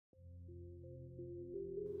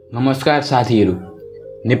नमस्कार साथीहरू।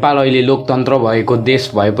 नेपाल अहिले लोकतन्त्र भएको देश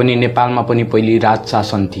भए पनि नेपालमा पनि पहिले राज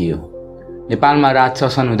शासन थियो। नेपालमा राज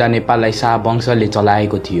शासन हुँदा नेपाललाई शाह वंशले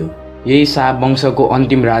चलाएको थियो। यही शाह वंशको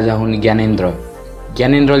अन्तिम राजा हुन् ज्ञानेन्द्र।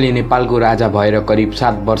 ज्ञानेन्द्रले नेपालको राजा भएर करिब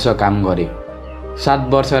 7 वर्ष काम गरे। 7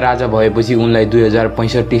 वर्ष राजा भएपछि उनलाई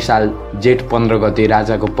 2065 साल जेठ 15 गते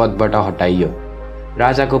राजाको पदबाट हटाइयो।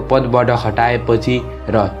 राजाको पदबाट हटाएपछि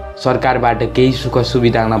र सरकारबाट केही सुख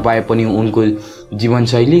सुविधा नपाए पनि उनको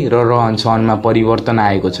जीवनशैली र रहनसहनमा परिवर्तन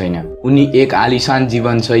आएको छैन। उनी एक आलिशान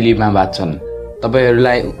जीवनशैलीमा बाँच्छन्।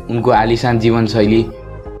 तपाईहरूलाई उनको आलिशान जीवनशैली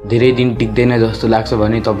धेरै दिन टिक्दैन जस्तो लाग्छ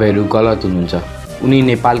भने तपाईहरू गलत हुनुहुन्छ। उनी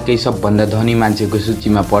नेपालकै सबभन्दा धनी मान्छेको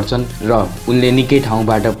सूचीमा पर्छन् र उनले निकै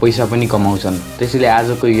ठाउँबाट पैसा पनि कमाउँछन्। त्यसैले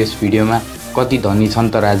आजको यस भिडियोमा कति धनी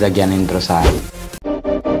छन् त राजा ज्ञानेन्द्र शाह।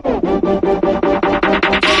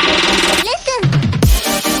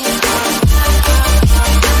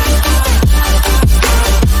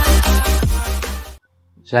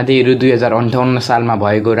 साथीहरू, 2058 सालमा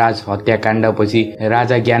भएको राज हत्याकाण्डपछि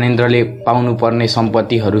राजा ज्ञानेन्द्रले पाउनुपर्ने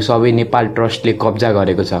सम्पत्तिहरू सबै नेपाल ट्रस्टले कब्जा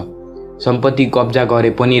गरेको छ। सम्पत्ति कब्जा गरे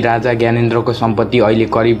पनि राजा ज्ञानेन्द्रको सम्पत्ति अहिले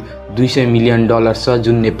करिब $200 मिलियन छ,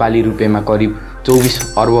 जुन नेपाली रुपियाँमा करिब 24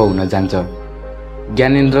 अर्ब हुन जान्छ।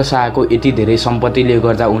 ज्ञानेन्द्र शाहको यति धेरै सम्पत्तिले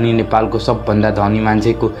गर्दा उनी नेपालको सबभन्दा धनी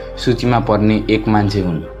मान्छेको सूचीमा पर्ने एक मान्छे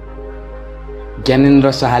हुन्।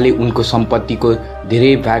 ज्ञानेन्द्र शाहले उनको सम्पत्तिको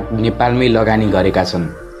धेरै भाग नेपालमै लगानी गरेका छन्।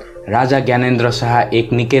 राजा ज्ञानेन्द्र शाह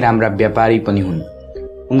एक निकै राम्रा व्यापारी पनि हुन्।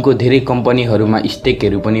 उनको धेरै कम्पनीहरूमा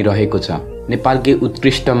स्टेकहरू पनि रहेको छ। नेपालकै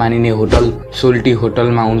उत्कृष्ट मानिने होटल सोल्टी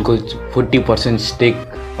होटलमा उनको 40%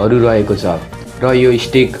 स्टेकहरू रहेको छ र यो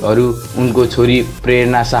स्टेकहरू उनको छोरी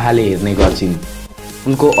प्रेरणा शाहले हेर्ने गर्छिन्।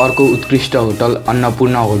 उनको अर्को उत्कृष्ट होटल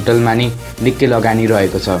अन्नपूर्ण होटलमा नि निकै लगानी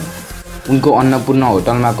रहेको छ। उनको अन्नपूर्ण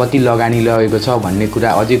होटलमा कति लगानी लगेको छ भन्ने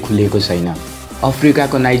कुरा अझै खुलेको छैन।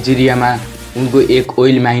 अफ्रिकाको नाइजेरियामा उनको एक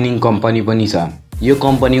ओइल माइनिङ कम्पनी पनि छ। यो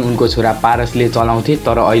कम्पनी उनको छोरा पारसले चलाउँथे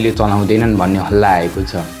तर अहिले चलाउँदैनन् भन्ने हल्ला आएको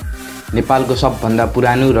छ। नेपालको सबभन्दा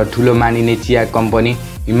पुरानो र ठुलो मानिने चिया कम्पनी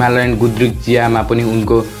हिमालयन गुद्रुक चियामा पनि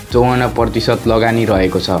उनको 54% लगानी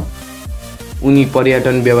रहेको छ। उनी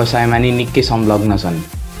पर्यटन व्यवसायमा नि निकै संलग्न छन्।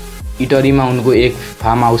 इटरीमा उनको एक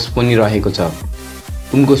फार्म हाउस पनि रहेको छ।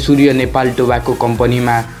 उनको सूर्य नेपाल टोबाको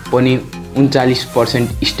कम्पनीमा पनि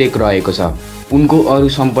 39% स्टेक रहेको छ। उनको अरू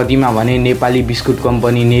सम्पत्तिमा भने Nepali biscuit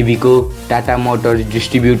company नेभीको, Tata Motors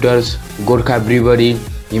distributors, Gorkha brewery,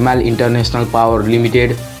 हिमाल international power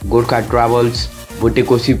limited, Gorkha travels,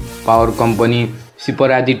 Bhote Koshi power company,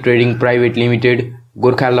 सिपरादी trading private limited,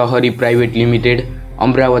 Gorkha लहरी private limited,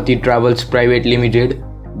 Amravati travels private limited,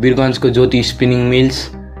 वीरगन्जको ज्योति spinning meals,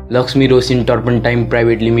 Lakshmi rosin टर्पन्टाइम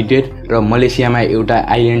private limited र मलेसियामा एउटा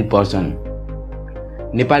आइल्यान्ड पर्छन्।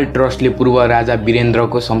 नेपाल ट्रस्टले पूर्व राजा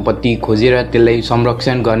वीरेन्द्रको सम्पत्ति खोजेर त्यसलाई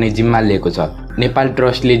संरक्षण गर्ने जिम्मा लिएको छ। नेपाल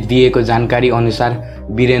ट्रस्टले दिएको जानकारी अनुसार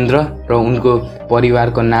वीरेन्द्र र उनको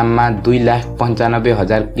परिवारको नाममा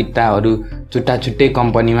 2,95,000 किताहरू छुट्टा-छुट्टै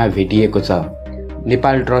कम्पनीमा भेटिएको छ।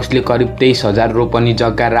 नेपाल ट्रस्टले करिब 23,000 रोपनी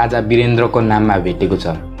जग्गा राजा वीरेन्द्रको नाममा भेटेको छ।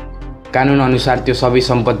 कानुन अनुसार त्यो सबै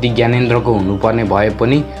सम्पत्ति ज्ञानेन्द्रको हुनुपर्ने भए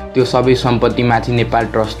पनि त्यो सबै सम्पत्तिमाथि नेपाल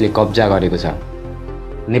ट्रस्टले कब्जा गरेको छ।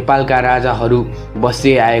 नेपालका राजाहरू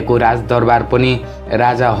बस्दै आएको राजदरबार पनि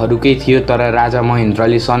राजाहरूकै थियो, तर राजा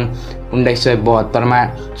महेन्द्रले सन् 1972 मा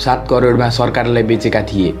 7 करोडमा सरकारलाई बेचेका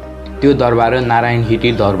थिए। त्यो दरबार नारायण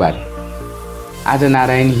हिटी दरबार। आज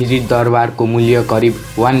नारायण हिटी दरबारको मूल्य करिब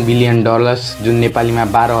 $1 बिलियन, जुन नेपालीमा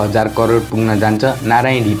 12,000 करोड पुग्न जान्छ।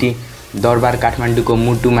 नारायण हिटी दरबार काठमाडौँको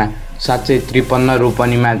मुटुमा 753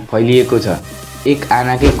 रोपनीमा फैलिएको छ। एक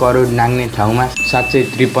आनाकै करोड नाग्ने ठाउँमा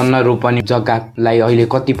 753 रोपनी जग्गालाई अहिले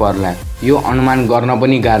कति पर्ला, यो अनुमान गर्न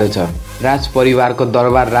पनि गाह्रो छ। राज परिवारको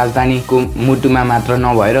दरबार राजधानीको मुटुमा मात्र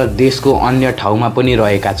नभएर देशको अन्य ठाउँमा पनि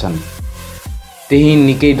रहेका छन्। त्यही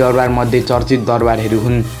निकै दरबार मध्ये चर्चित दरबारहरू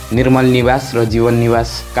हुन् निर्मल निवास र जीवन निवास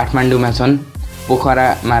काठमाडौँमा छन्,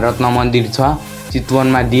 पोखरामा रत्न मन्दिर छ,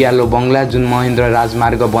 चितवनमा दियालो बङ्गला जुन महेन्द्र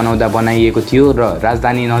राजमार्ग बनाउँदा बनाइएको थियो र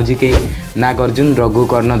राजधानी नजिकै नागार्जुन र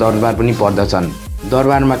गोकर्ण दरबार पनि पर्दछन्।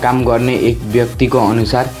 दरबारमा काम गर्ने एक व्यक्तिको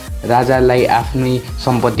अनुसार राजालाई आफ्नै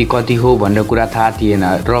सम्पत्ति कति हो भनेर कुरा थाहा थिएन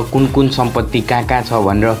र कुन कुन सम्पत्ति कहाँ छ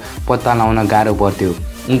भनेर पत्ता लगाउन गाह्रो पर्थ्यो।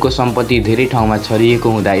 उनको सम्पत्ति धेरै ठाउँमा छरिएको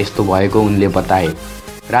हुँदा यस्तो भएको उनले बताए।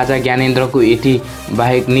 राजा ज्ञानेन्द्रको यति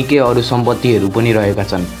बाहेक निकै अरू सम्पत्तिहरू पनि रहेका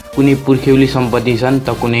छन्। कुनै पुर्ख्यौली सम्पत्ति छन्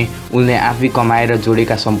त कुनै उनले आफै कमाएर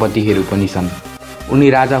जोडेका सम्पत्तिहरू पनि छन्। उनी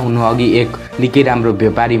राजा हुनु अघि एक निकै राम्रो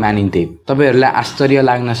व्यापारी मानिन्थे। तपाईहरूलाई आश्चर्य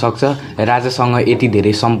लाग्न सक्छ राजासँग यति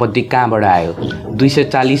धेरै सम्पत्ति कहाँबाट आयो।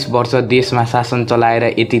 240 वर्ष देशमा शासन चलाएर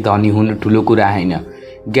यति धनी हुनु ठुलो कुरा होइन।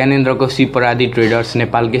 ज्ञानेन्द्रको सिपरादी ट्रेडर्स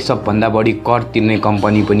नेपालकै सबभन्दा बढी कर तिर्ने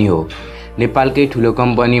कम्पनी पनि हो। नेपालकै ठुलो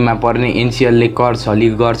कम्पनीमा पर्ने एनसिएलले कर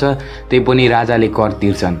छलिक गर्छ, त्यही पनि राजाले कर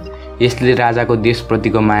तिर्छन्। यसले राजाको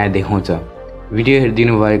देशप्रतिको माया देखाउँछ। भिडियो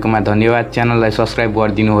हेरिदिनु भएकोमा धन्यवाद। च्यानललाई सब्स्क्राइब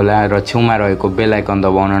गरिदिनु होला र छेउमा रहेको बेल आइकन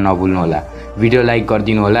दबाउन नभुल्नु होला। भिडियो लाइक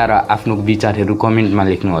गरिदिनु होला र आफ्नो विचारहरू कमेन्टमा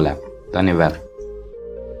लेख्नु होला। धन्यवाद।